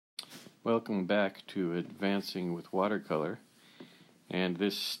Welcome back to Advancing with Watercolor, and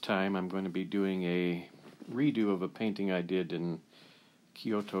this time I'm going to be doing a redo of a painting I did in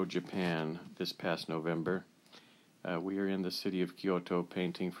Kyoto, Japan this past November. We are in the city of Kyoto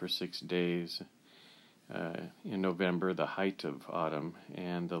painting for 6 days in November, the height of autumn,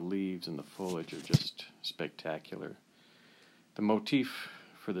 and the leaves and the foliage are just spectacular. The motif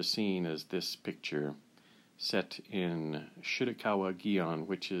for the scene is this picture set in Shirakawa Gion,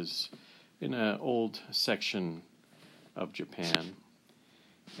 which is in an old section of Japan.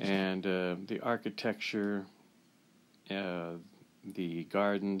 And the architecture, the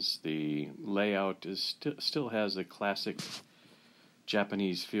gardens, the layout is still has a classic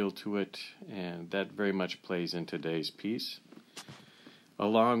Japanese feel to it, and that very much plays in today's piece,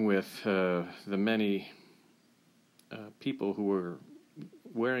 along with the many people who were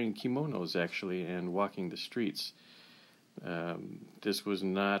wearing kimonos actually and walking the streets. This was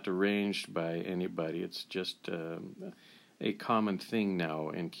not arranged by anybody. It's just a common thing now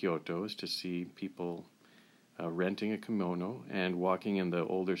in Kyoto is to see people renting a kimono and walking in the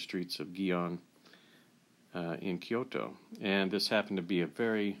older streets of Gion in Kyoto. And this happened to be a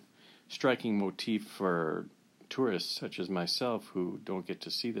very striking motif for tourists such as myself who don't get to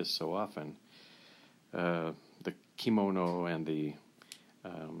see this so often. The kimono and the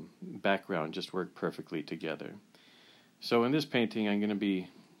background just work perfectly together. So in this painting, I'm going to be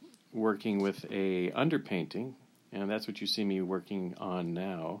working with a underpainting, and that's what you see me working on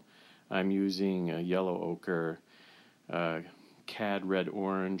now. I'm using a yellow ochre, cad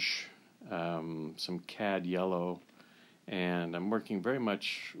red-orange, some cad yellow, and I'm working very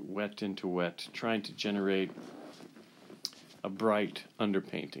much wet into wet, trying to generate a bright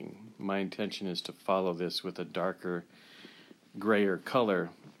underpainting. My intention is to follow this with a darker, grayer color,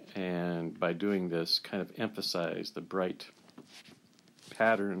 and by doing this kind of emphasize the bright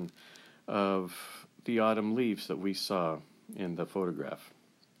pattern of the autumn leaves that we saw in the photograph.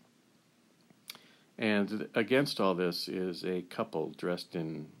 And against all this is a couple dressed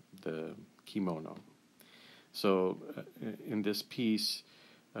in the kimono. So in this piece,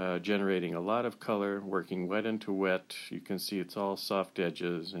 generating a lot of color, working wet into wet, you can see it's all soft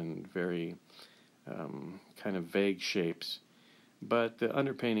edges and very kind of vague shapes. But the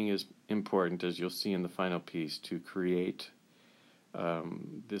underpainting is important, as you'll see in the final piece, to create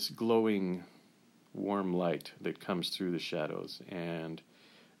this glowing, warm light that comes through the shadows. And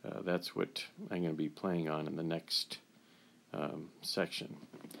that's what I'm going to be playing on in the next section.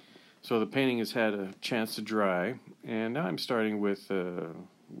 So the painting has had a chance to dry, and now I'm starting with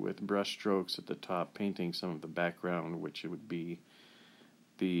brush strokes at the top, painting some of the background, which would be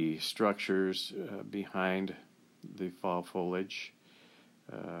the structures behind the fall foliage.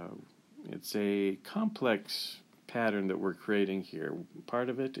 It's a complex pattern that we're creating here. Part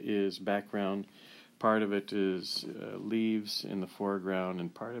of it is background, part of it is leaves in the foreground,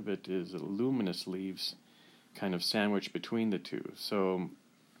 and part of it is luminous leaves kind of sandwiched between the two. So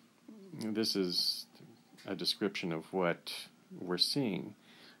this is a description of what we're seeing.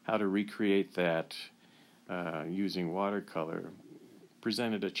 How to recreate that using watercolor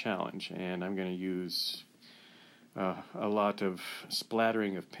presented a challenge, and I'm going to use a lot of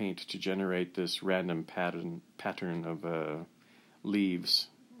splattering of paint to generate this random pattern of leaves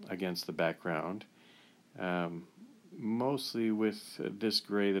against the background, mostly with this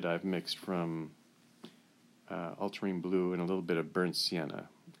gray that I've mixed from ultramarine blue and a little bit of burnt sienna.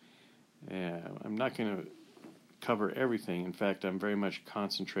 I'm not going to cover everything. In fact, I'm very much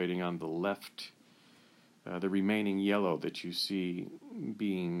concentrating on the left, the remaining yellow that you see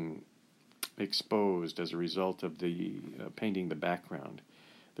being exposed as a result of the painting the background.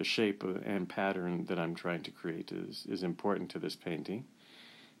 The shape and pattern that I'm trying to create is important to this painting,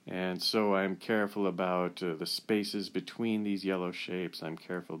 and so I'm careful about the spaces between these yellow shapes. I'm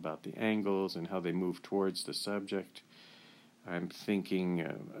careful about the angles and how they move towards the subject. I'm thinking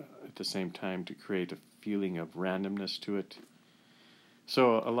at the same time to create a feeling of randomness to it.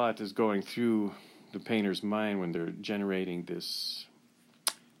 So a lot is going through the painter's mind when they're generating this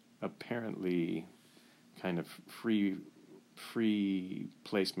apparently kind of free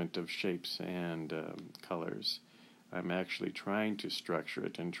placement of shapes and colors. I'm actually trying to structure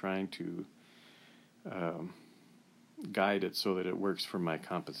it and trying to guide it so that it works for my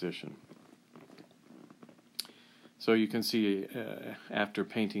composition. So you can see after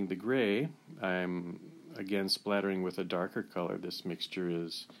painting the gray, I'm again splattering with a darker color. This mixture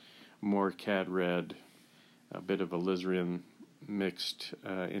is more cad red, a bit of alizarin mixed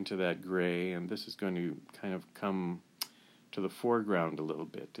into that gray, and this is going to kind of come to the foreground a little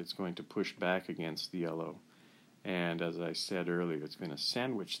bit. It's going to push back against the yellow And as I said earlier, it's going to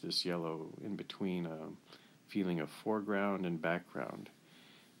sandwich this yellow in between a feeling of foreground and background,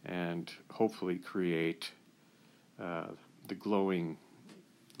 and hopefully create the glowing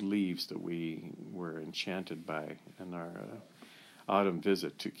leaves that we were enchanted by in our autumn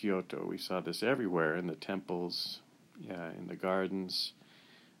visit to Kyoto. We saw this everywhere, in the temples, in the gardens,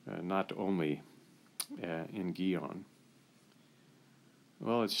 not only in Gion.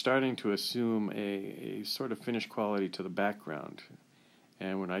 Well, it's starting to assume a sort of finished quality to the background.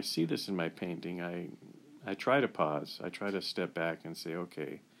 And when I see this in my painting, I try to pause. I try to step back and say,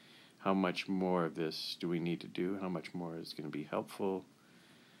 okay, how much more of this do we need to do? How much more is going to be helpful?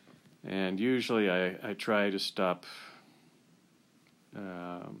 And usually I try to stop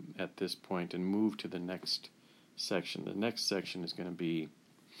at this point and move to the next section. The next section is going to be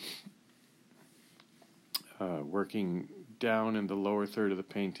working down in the lower third of the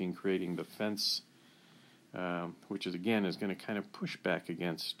painting, creating the fence, which is going to kind of push back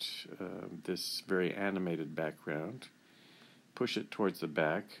against this very animated background, push it towards the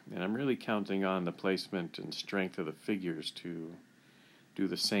back, and I'm really counting on the placement and strength of the figures to do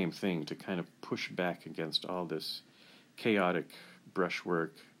the same thing, to kind of push back against all this chaotic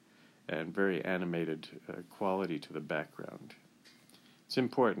brushwork and very animated quality to the background. It's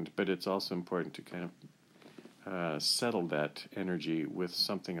important, but it's also important to kind of settle that energy with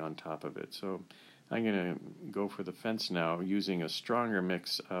something on top of it. So I'm going to go for the fence now, using a stronger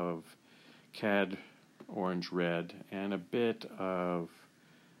mix of cad orange-red and a bit of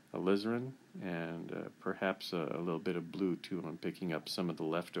alizarin, and perhaps a little bit of blue too. I'm picking up some of the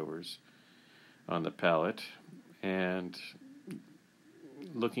leftovers on the palette, and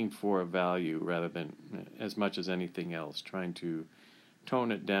looking for a value rather than as much as anything else, trying to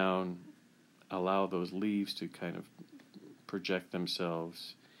tone it down, allow those leaves to kind of project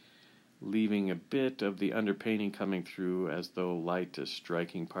themselves, leaving a bit of the underpainting coming through as though light is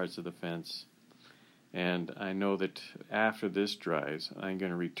striking parts of the fence. And I know that after this dries, I'm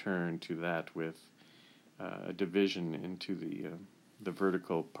going to return to that with a division into the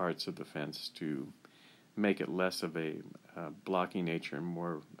vertical parts of the fence to make it less of a blocky nature and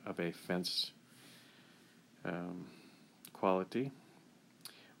more of a fence quality.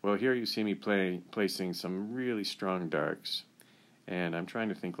 Well, here you see me placing some really strong darks, and I'm trying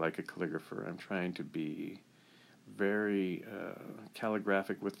to think like a calligrapher. I'm trying to be very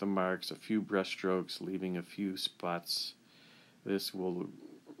calligraphic with the marks, a few brush strokes, leaving a few spots. This will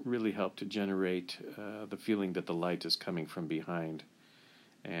really help to generate the feeling that the light is coming from behind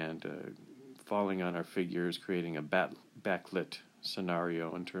and falling on our figures, creating a backlit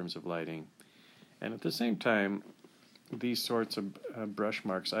scenario in terms of lighting. And at the same time, these sorts of brush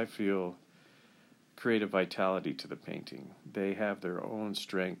marks, I feel, create a vitality to the painting. They have their own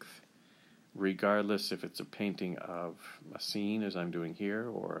strength, regardless if it's a painting of a scene, as I'm doing here,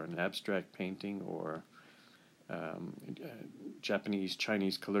 or an abstract painting, or Japanese,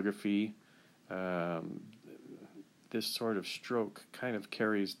 Chinese calligraphy. This sort of stroke kind of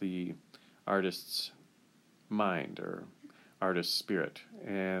carries the artist's mind or artist's spirit.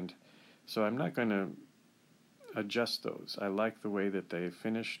 And so I'm not going to adjust those. I like the way that they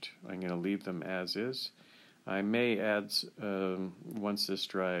finished. I'm going to leave them as is. I may add, once this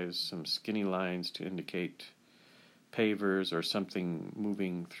dries, some skinny lines to indicate pavers or something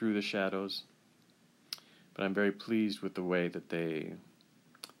moving through the shadows. But I'm very pleased with the way that they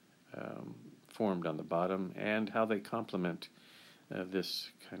formed on the bottom and how they complement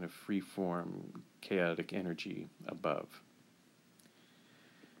this kind of free-form, chaotic energy above.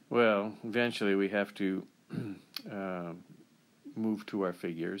 Well, eventually we have to move to our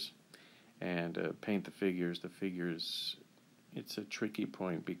figures and paint the figures. The figures, it's a tricky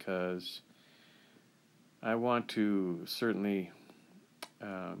point because I want to certainly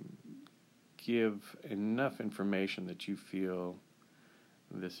give enough information that you feel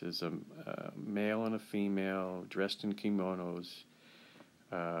this is a male and a female dressed in kimonos,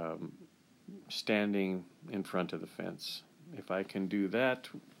 standing in front of the fence. If I can do that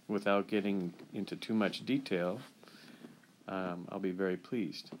without getting into too much detail, I'll be very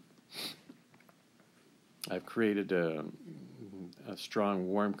pleased. I've created a strong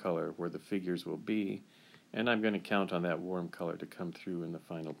warm color where the figures will be, and I'm going to count on that warm color to come through in the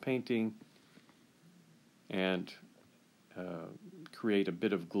final painting and create a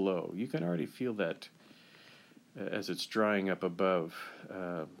bit of glow. You can already feel that as it's drying up above,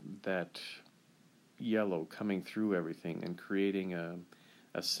 that yellow coming through everything and creating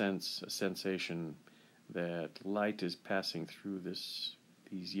a sensation that light is passing through these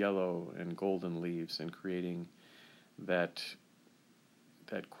yellow and golden leaves and creating that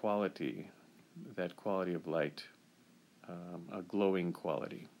quality that quality of light, a glowing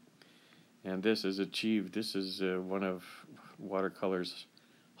quality. And this is achieved, this is one of watercolor's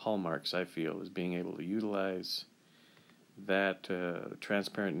hallmarks, I feel, is being able to utilize that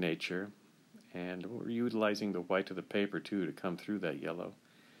transparent nature, and we're utilizing the white of the paper too to come through that yellow.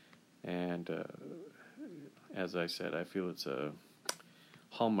 And as I said, I feel it's a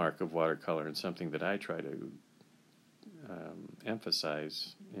hallmark of watercolor and something that I try to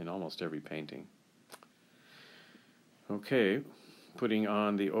emphasize in almost every painting. Okay, putting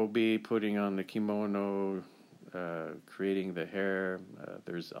on the obi, putting on the kimono, creating the hair.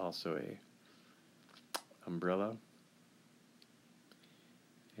 There's also a umbrella,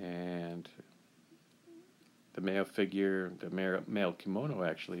 and the male figure, the male kimono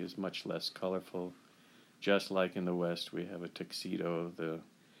actually is much less colorful. Just like in the West, we have a tuxedo.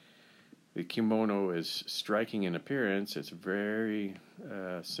 The kimono is striking in appearance. It's very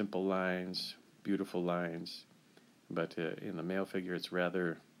simple lines, beautiful lines. But in the male figure, it's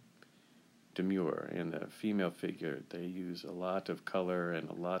rather demure. In the female figure, they use a lot of color and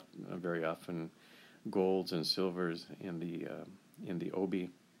very often golds and silvers in the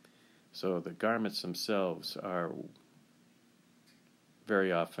obi. So the garments themselves are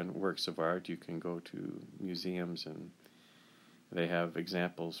very often works of art. You can go to museums and they have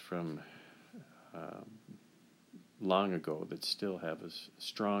examples from long ago that still have a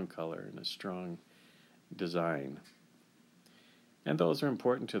strong color and a strong design. And those are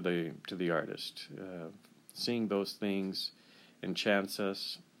important to the artist. Seeing those things enchants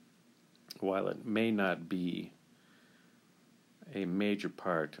us. While it may not be a major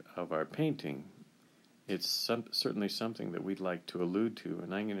part of our painting, it's certainly something that we'd like to allude to,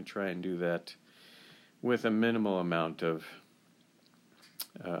 and I'm going to try and do that with a minimal amount of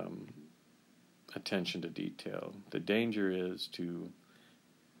attention to detail. The danger is to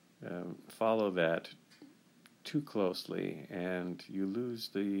follow that too closely, and you lose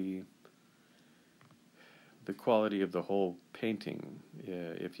the quality of the whole painting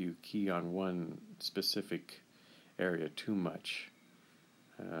if you key on one specific area too much.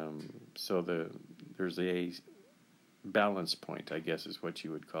 So there's a balance point, I guess is what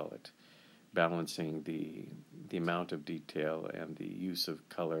you would call it, balancing the amount of detail and the use of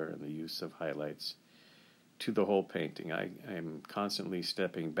color and the use of highlights to the whole painting. I'm constantly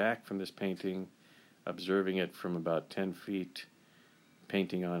stepping back from this painting, observing it from about 10 feet,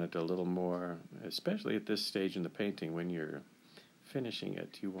 painting on it a little more, especially at this stage in the painting when you're finishing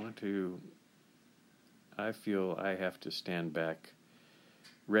it. You want to, I feel I have to stand back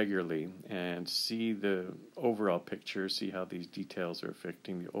regularly and see the overall picture, see how these details are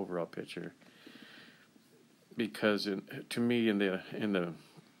affecting the overall picture. Because to me, in the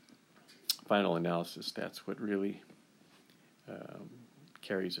final analysis, that's what really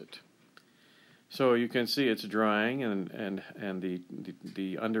carries it. So you can see it's drying, and the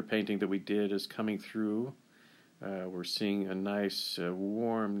underpainting that we did is coming through. We're seeing a nice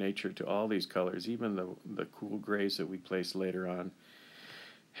warm nature to all these colors. Even the cool grays that we placed later on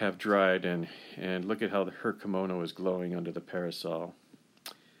have dried, and look at how her kimono is glowing under the parasol.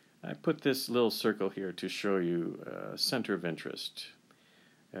 I put this little circle here to show you center of interest.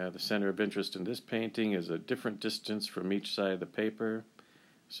 The center of interest in this painting is a different distance from each side of the paper,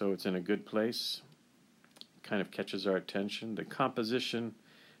 so it's in a good place. Kind of catches our attention. The composition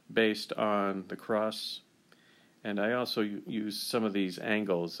based on the cross, and I also use some of these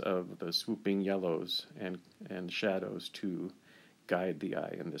angles of the swooping yellows and shadows to guide the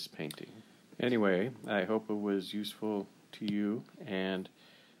eye in this painting. Anyway, I hope it was useful to you, and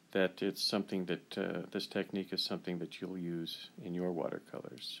that it's something that this technique is something that you'll use in your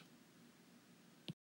watercolors.